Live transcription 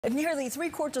Nearly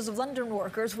three-quarters of London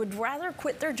workers would rather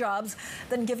quit their jobs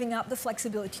than giving up the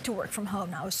flexibility to work from home.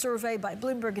 Now, a survey by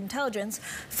Bloomberg Intelligence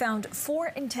found 4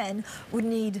 in 10 would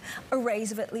need a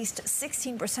raise of at least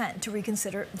 16% to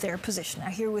reconsider their position. Now,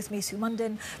 here with me,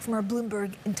 Munden from our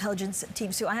Bloomberg Intelligence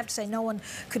team. Sue, I have to say, no one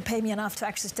could pay me enough to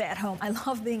actually stay at home. I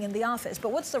love being in the office.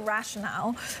 But what's the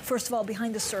rationale, first of all,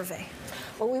 behind the survey?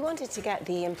 Well, we wanted to get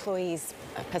the employees'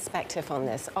 perspective on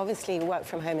this. Obviously, work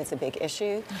from home is a big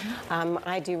issue.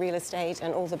 I do real estate,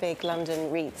 and all the big London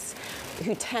REITs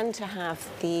who tend to have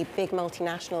the big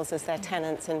multinationals as their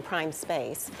tenants in prime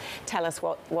space tell us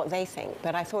what they think.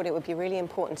 But I thought it would be really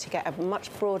important to get a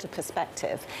much broader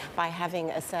perspective by having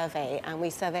a survey. And we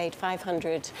surveyed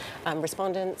 500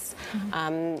 respondents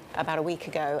about a week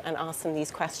ago and asked them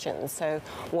these questions. So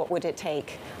what would it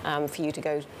take for you to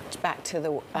go back to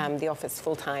the office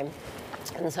full-time?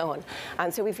 And so on.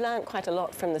 And so we've learned quite a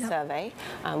lot from the survey.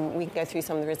 We can go through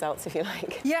some of the results if you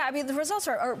like. Yeah, I mean, the results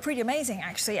are pretty amazing,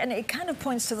 actually. And it kind of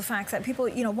points to the fact that people,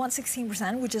 want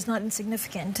 16%, which is not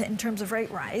insignificant in terms of rate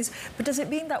rise. But does it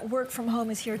mean that work from home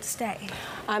is here to stay?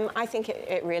 I think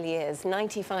it really is.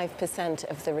 95%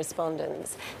 of the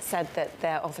respondents said that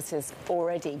their offices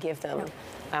already give them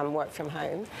work from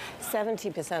home.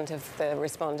 70% of the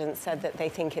respondents said that they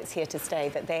think it's here to stay,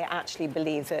 that they actually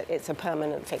believe that it's a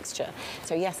permanent fixture.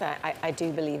 So yes, I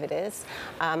do believe it is.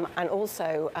 And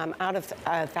also, out of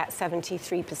that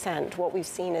 73%, what we've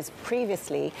seen is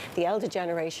previously the elder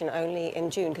generation only in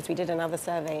June, because we did another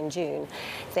survey in June,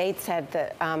 they'd said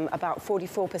that about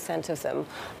 44% of them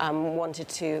wanted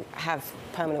to have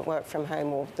permanent work from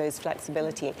home or those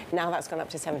flexibility. Now that's gone up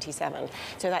to 77.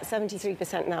 So that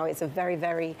 73% now is a very,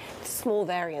 very small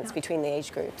variance between the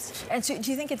age groups. And so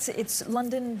do you think it's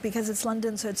London, because it's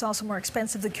London, so it's also more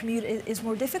expensive, the commute is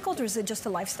more difficult, or is it just a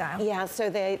lifestyle? Yeah, so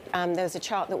there was a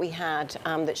chart that we had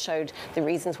that showed the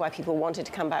reasons why people wanted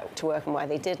to come back to work and why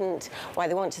they didn't, why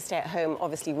they want to stay at home.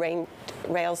 Obviously,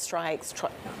 rail strikes,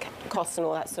 costs and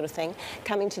all that sort of thing.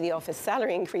 Coming to the office,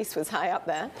 salary increase was high up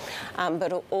there,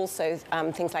 but also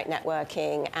things like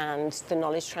networking and the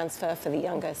knowledge transfer for the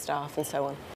younger staff and so on.